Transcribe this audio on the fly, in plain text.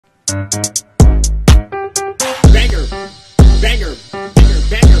Banger, banger, banger, banger,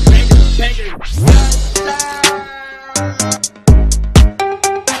 banger, banger. Yes, sir.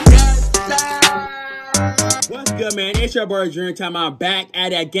 Yes, sir. What's good, man? It's your boy Dream Time. I'm back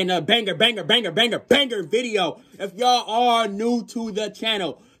at it again. A banger, banger, banger, banger, banger video. If y'all are new to the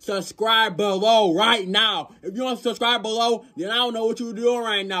channel, subscribe below right now. If you don't subscribe below, then I don't know what you're doing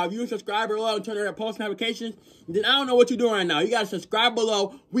right now. If you subscribe below and turn on your post notifications, then I don't know what you're doing right now. You gotta subscribe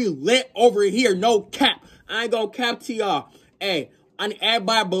below. We lit over here, no cap. I ain't gonna cap to y'all. Hey, I need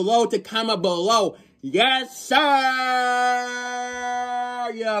everybody below to comment below. Yes, sir.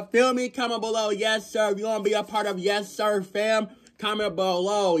 You feel me? Comment below. Yes, sir. If you want to be a part of Yes, Sir fam, comment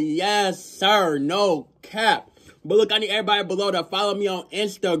below. Yes, sir. No cap. But look, I need everybody below to follow me on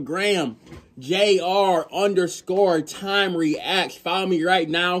Instagram. JR_TimeReacts. Follow me right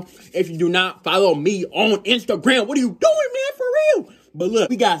now. If you do not follow me on Instagram, what are you doing, man? For real. But look,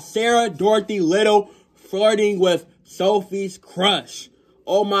 we got Sarah Dorothy Little flirting with Sophie's crush.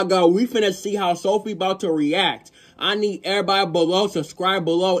 Oh my God, we finna see how Sophie about to react. I need everybody below, subscribe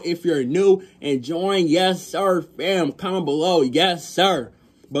below if you're new, and join Yes Sir fam. Comment below, yes sir.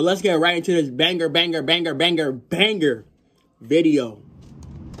 But let's get right into this banger, banger, banger, banger, banger video.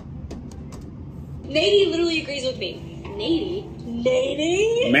 Nady literally agrees with me. Nady?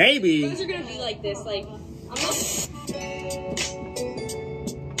 Nady? Maybe. Things are gonna be like this, like, I'm not...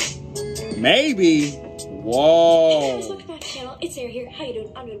 Maybe. Whoa. Welcome to my channel. It's Sarah here. How you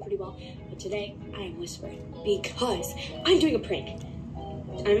doing? I'm doing pretty well. But today, I am whispering because I'm doing a prank.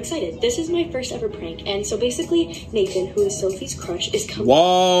 I'm excited. This is my first ever prank. And so basically, Nathan, who is Sophie's crush, is coming.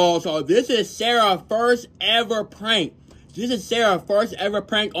 Whoa. So this is Sarah's first ever prank. This is Sarah's first ever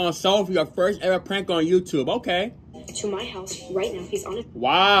prank on Sophie, or first ever prank on YouTube. Okay. To my house right now. He's on it.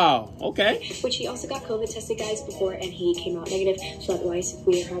 Wow. Okay. Which he also got COVID tested, guys, before, and he came out negative. So otherwise,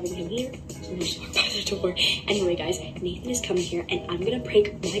 we are having him here. So let's walk by the door. Anyway, guys, Nathan is coming here, and I'm gonna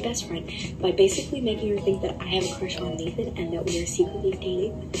prank my best friend by basically making her think that I have a crush on Nathan and that we are secretly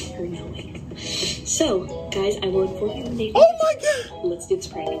dating without her knowing. So, guys, I will inform you when Nathan. Oh my God. Let's do this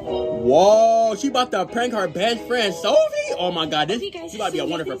prank. Whoa. She about to prank her best friend Sophie. Oh my God. This about to be a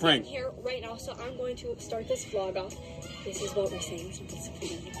wonderful prank. Here right now, so I'm going to start this vlog off. This is what we're saying, so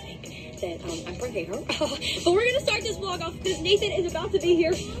Sophie doesn't think that I'm pranking her. But we're gonna start this vlog off because Nathan is about to be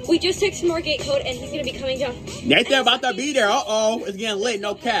here. We just texted him our gate code, and he's gonna be coming down. Nathan about to be there. Uh-oh. It's getting late.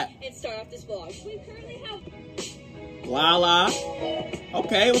 No cap. And start off this vlog. We currently have Lala.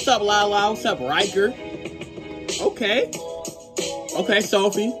 Okay. What's up, Lala? What's up, Riker? Okay. Okay,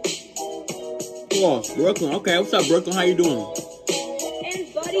 Sophie. Whoa, Brooklyn. Okay. What's up, Brooklyn? How you doing?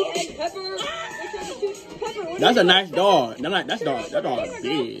 and Buddy and Pepper. Pepper, That's a nice dog. That dog is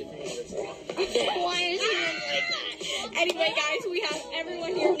big. Why is he like that? Anyway, guys, we have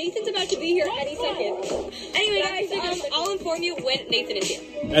everyone here. Nathan's about to be here any second. Anyway, guys, I'll inform you when Nathan is here.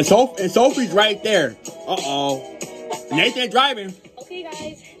 And Sophie's right there. Uh-oh. Nathan driving. Okay,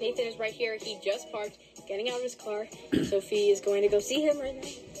 guys, Nathan is right here. He just parked, getting out of his car. Sophie is going to go see him right now.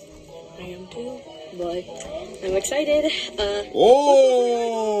 I am too, but I'm excited.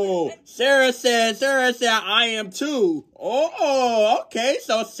 Oh, Sarah said I am too. Oh, okay.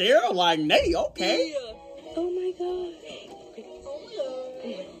 So Sarah like Nate. Okay. Yeah. Oh my God.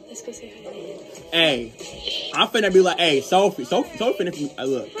 Let's go say hi to Nathan. Hey, I'm finna be like, hey, Sophie finna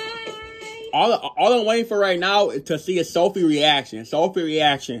look. Hi. All I'm waiting for right now is to see a Sophie reaction. Sophie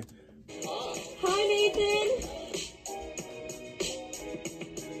reaction. Hi, Nathan.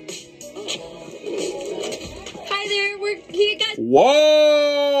 Hi there. We're here, guys.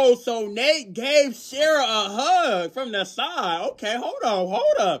 Whoa! So Nate gave Sarah a hug from the side. Okay, hold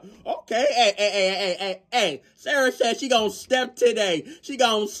up. Okay, hey. Sarah said she gonna step today. She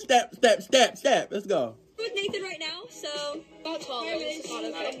gonna step. Let's go. With Nathan right now, so about 12 minutes.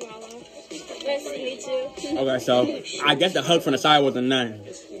 Nice to meet you. Okay, so I guess the hug from the side wasn't none,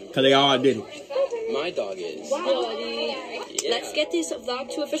 cause they all did it. My dog is. Wow. Let's get this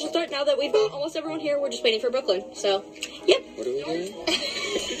vlog to official start. Now that we've got almost everyone here, we're just waiting for Brooklyn. So, yep. What are we doing?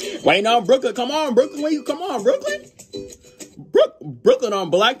 Waiting on Brooklyn. Come on, Brooklyn. Come on, Brooklyn. Brooklyn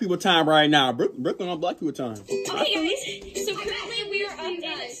on black people time right now. Brooklyn on black people time. Okay, guys. So currently we are up in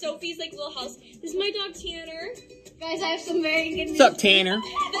Sophie's like little house. This is my dog Tanner. Guys, I have some very good news. What's up, Tanner?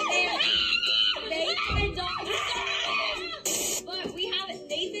 Nathan, dog. But we have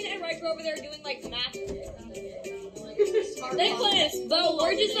Nathan and Riker over there doing like math. They play us, but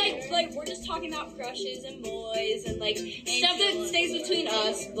we're just we're just talking about crushes and boys and like stuff that stays between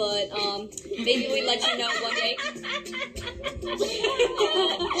us. But maybe we'd let you know one day. And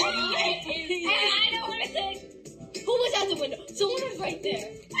I know what I said. Who was out the window? Someone was right there.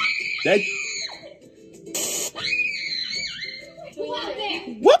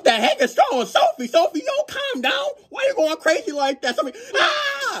 What the heck is wrong with Sophie? Sophie, yo, calm down. Why you going crazy like that? Sophie,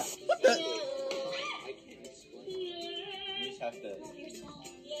 ah! What the?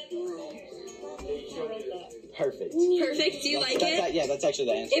 Perfect. Perfect. Do you like it? Yeah, that's actually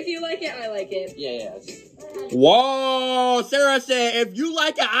the answer. If you like it, I like it. Yeah. Whoa! Sarah said, if you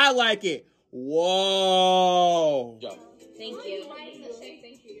like it, I like it. Whoa! Thank you.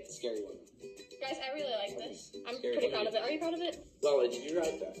 Scary one. Guys, I really like this. I'm pretty proud of it. Are you proud of it? Lola, did you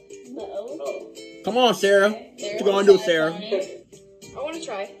write that? No. Oh. Come on, Sarah. What you gonna do, Sarah? I want to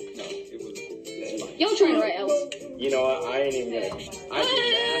try. No, it's fine. Y'all trying to write else. You know what? I ain't even gonna. I do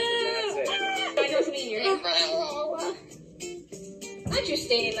math and that's it. Can I throw something in your hand? Not your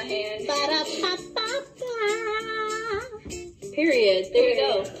stain in the hand. Period. There we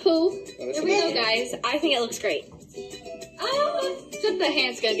go. Poof. Here we go, guys. I think it looks great. Except the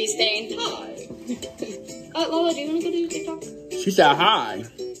hand's gonna be stained. Lola, do you want to go do TikTok? She said hi.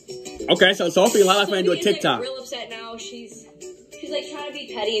 Okay, so Sophie and Lala's gonna do a TikTok. Like, real upset now. She's like trying to be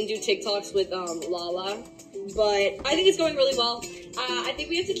petty and do TikToks with Lala, but I think it's going really well. I think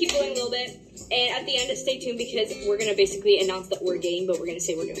we have to keep going a little bit, and at the end, stay tuned because we're gonna basically announce that we're game, but we're gonna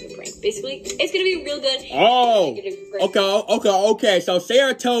say we're doing a prank. Basically, it's gonna be real good. Oh, okay. So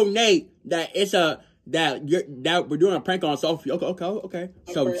Sarah told Nate that that we're doing a prank on Sophie. Okay.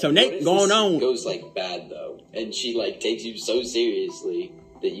 So Nate going on. Goes like bad though, and she like takes you so seriously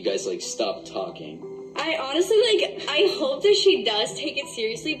that you guys like stop talking. I honestly, I hope that she does take it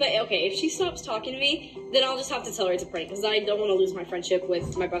seriously, but okay, if she stops talking to me, then I'll just have to tell her it's a prank, because I don't want to lose my friendship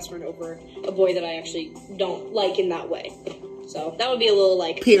with my best friend over a boy that I actually don't like in that way. So, that would be a little,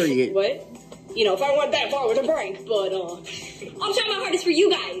 period. What? You know, if I went that far with a prank, but, I'm trying my hardest for you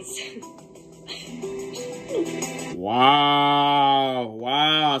guys.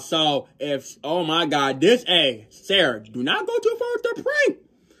 Wow. So, oh my God, Sarah, do not go too far with the prank.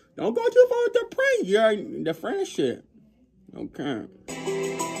 Don't go too far with the prank. You're in the friendship. Okay.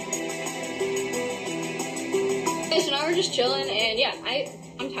 Okay, so now we're just chilling, and yeah,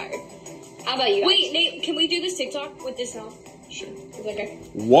 I'm tired. How about you guys? Wait, Nate, can we do this TikTok with this now? Sure. Is that okay?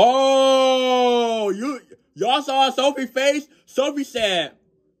 Whoa! Y'all saw Sophie's face? Sophie said,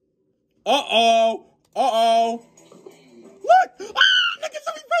 uh-oh. Look! Ah! Look at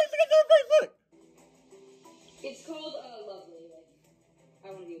Sophie's face! Look! It's called, Lovely. I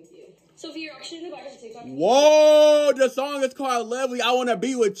want to be with you. Sophie, you're actually in the back of the TikTok. Whoa! The song is called Lovely, I Want to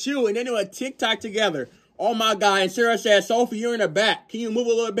Be With You, and they do a TikTok together. Oh my God, and Sarah said, Sophie, you're in the back. Can you move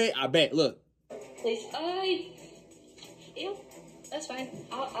a little bit? I bet, look. Please. Yeah, that's fine.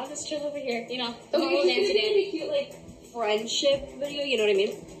 I'll just chill over here, you know. Okay, it's gonna be cute, friendship video, you know what I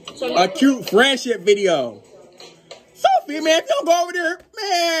mean? So a cute friendship video. Sophie, man, if you don't go over there,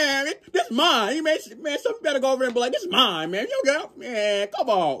 man, this is mine. Man, Sophie better go over there and be like, this is mine, man. You don't get, man, come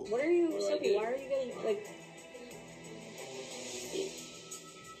on. What are you, Sophie, why are you getting,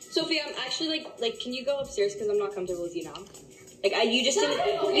 Sophie, I'm actually, can you go upstairs, because I'm not comfortable with you now. You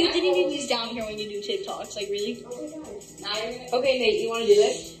didn't even use down here when you do TikToks, really? Okay, Nate, you want to do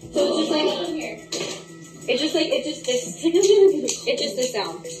this? So it's just here. It's just this. It's just this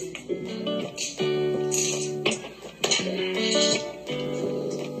sound.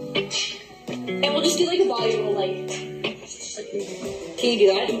 And we'll just do a body roll, Can you do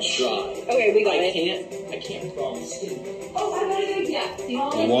that? I can try. Okay, we got it. I can't promise. Oh, I got it. Yeah.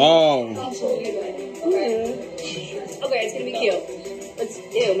 Wow. Okay, it's gonna be cute.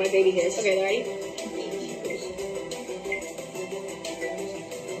 Ew, my baby hairs. Okay, ready?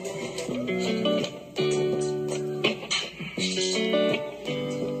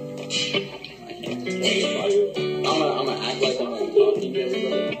 I'm gonna act like I'm talking to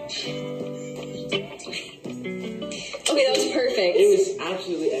everybody. Okay, that was perfect. It was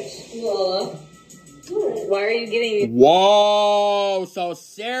absolutely excellent. Lola, why are you giving me? Whoa! So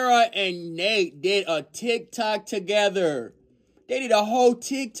Sarah and Nate did a TikTok together. They did a whole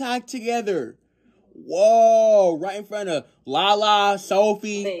TikTok together. Whoa! Right in front of Lala,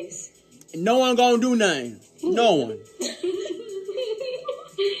 Sophie. Face. No one gonna do nothing. No one.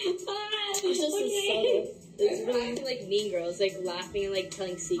 It's really like Mean Girls, laughing and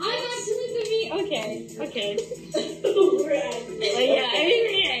telling secrets. I'm absolutely me. Okay.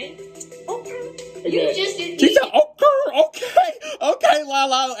 You just did. She said, okay,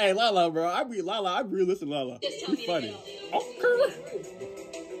 Lala. Hey, Lala, bro. I really listen to Lala. Just tell me funny.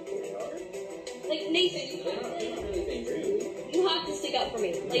 Nathan, you have to stick up for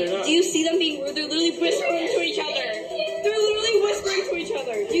me. Do you see them being rude? They're literally whispering to each other.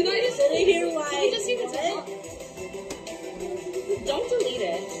 Do you guys hear why? You just even said. Don't delete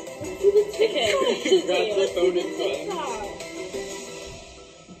it. Grabs her phone and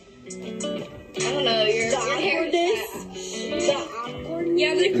I don't know. Your hair is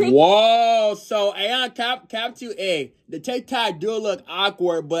yeah, the crook. Whoa, so Aeon cap to A. The TikTok do look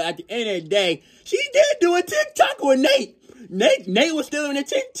awkward, but at the end of the day, she did do a TikTok with Nate. Nate was still in the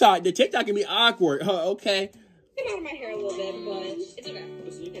TikTok. The TikTok can be awkward. Okay. Came out of my hair a little bit, but it's okay.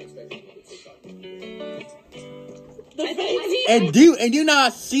 Listen, you can expect And do you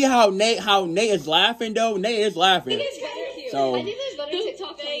not see how Nate is laughing though? Nate is laughing. I think it's better cute. So I think there's better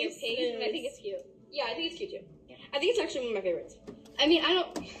TikToks on your page, but I think it's cute. Yeah, I think it's cute too. I think it's actually one of my favorites. I mean, I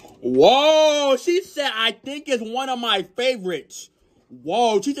don't. Whoa, she said I think it's one of my favorites.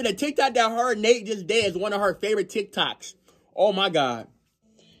 Whoa, she said the TikTok that her Nate just did is one of her favorite TikToks. Oh my God.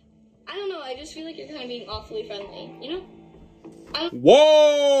 I don't know. I just feel like you're kind of being awfully friendly. You know?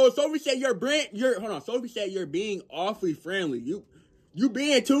 Whoa, Sophie said Sophie said you're being awfully friendly. You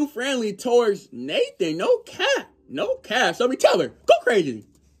being too friendly towards Nathan. No cap. Sophie, tell her. Go crazy.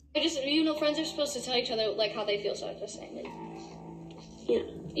 You know, friends are supposed to tell each other like how they feel. So I'm just saying it. Yeah.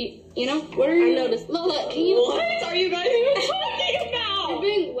 You know? What are you? I noticed. Lola, can you? What are you guys even talking about? You're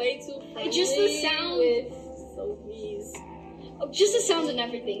being way too friendly. Just the sound with Sophie's. Just the sounds and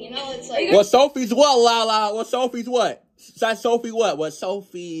everything. You know, it's like. What Sophie's what, Lala? What Sophie's what? Say Sophie what? What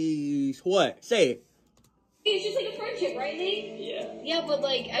Sophie's what? Say it. It's just like a friendship, right, Nate? Yeah. Yeah, but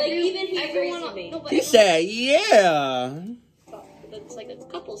like even everyone. me. No, but He said, yeah. It's like a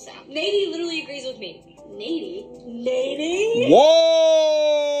couple sound. Nady literally agrees with me. Nady.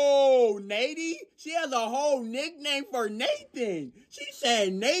 Whoa, Nady? She has a whole nickname for Nathan. She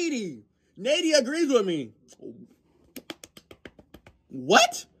said Nady. Nady agrees with me.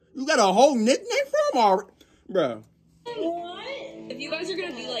 What? You got a whole nickname for him already? Bro. What? If you guys are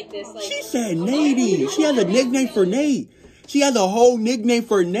gonna be like this, like She said Nady. She has a nickname for Nate. She has a whole nickname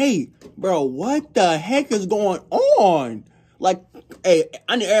for Nate. Bro, what the heck is going on? Like, hey,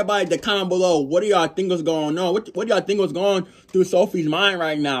 I need everybody to comment below. What do y'all think was going on? What do y'all think was going through Sophie's mind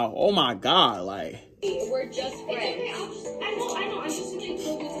right now? Oh my God, like. We're just friends. I know. I'm just gonna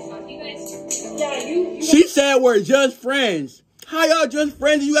focus on you guys. yeah, you She said we're just friends. How y'all just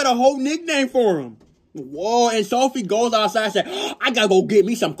friends? You got a whole nickname for him. Whoa, and Sophie goes outside and said, I gotta go get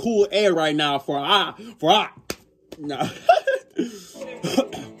me some cool air right now for I. No.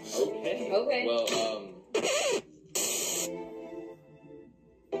 Okay. Well,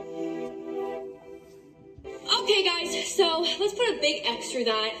 Okay, guys, so let's put a big X through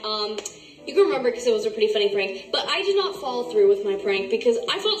that. You can remember because it was a pretty funny prank, but I did not follow through with my prank because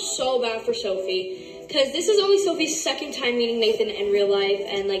I felt so bad for Sophie. Because this is only Sophie's second time meeting Nathan in real life,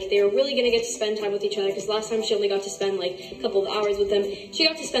 and like they were really gonna get to spend time with each other. Because last time she only got to spend like a couple of hours with him, she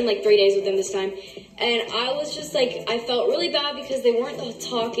got to spend like 3 days with him this time. And I was just like, I felt really bad because they weren't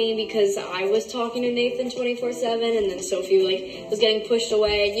talking because I was talking to Nathan 24/7, and then Sophie like was getting pushed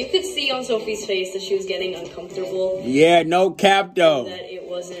away. You could see on Sophie's face that she was getting uncomfortable. Yeah, no cap though. That it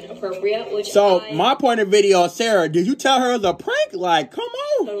wasn't appropriate. Which So my point of video, Sarah, did you tell her it was a prank? Like, come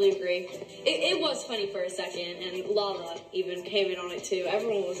on. Totally agree. It was funny for a second, and Lala even came in on it too.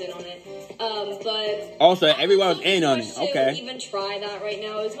 Everyone was in on it. But Also, everyone was in on it. To Okay. even try that right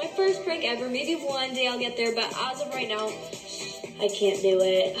now. It's my first prank ever. Maybe one day I'll get there, but as of right now, I can't do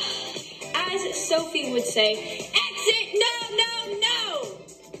it. As Sophie would say, exit! No!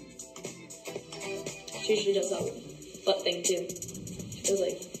 She usually does that butt thing too. It was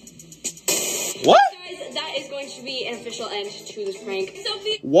like. What? Guys, that is going to be an official end to this prank.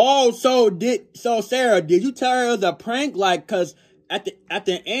 Sophie. Whoa, so Sarah, did you tell her it was a prank? Like, cause at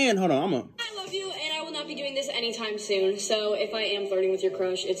the end, hold on, I love you, and I will not be doing this anytime soon. So if I am flirting with your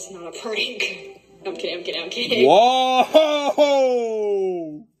crush, it's not a prank. I'm kidding. Whoa!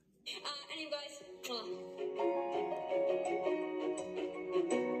 Anyway, guys.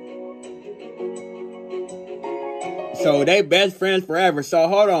 So they best friends forever. So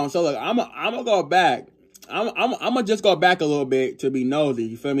hold on. So look, I'm gonna go back. I'm gonna just go back a little bit to be nosy.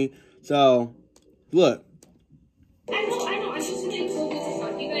 You feel me? So look. I know. I'm just gonna focus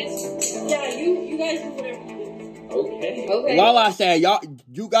on you guys. Yeah, you guys do whatever you do. okay. Lala said,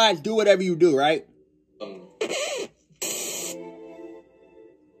 you guys do whatever you do, right?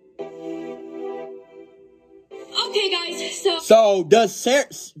 Okay, guys. So did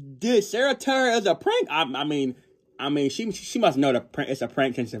Sarah tell her as a prank? I mean, she must know it's a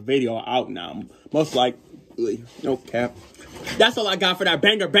prank since the video out now. Most like No cap. That's all I got for that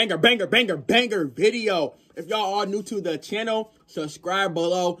banger video. If y'all are new to the channel, subscribe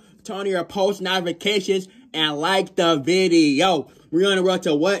below, turn on your post notifications, and like the video. We're on the road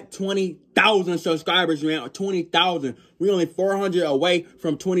to what? 20,000 subscribers, man. 20,000. We're only 400 away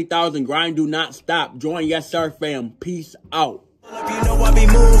from 20,000. Grind, do not stop. Join Yes Sir fam. Peace out. You know I be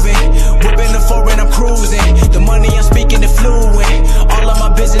moving, whipping the foreign, I'm cruising. The money I'm speaking, the fluent.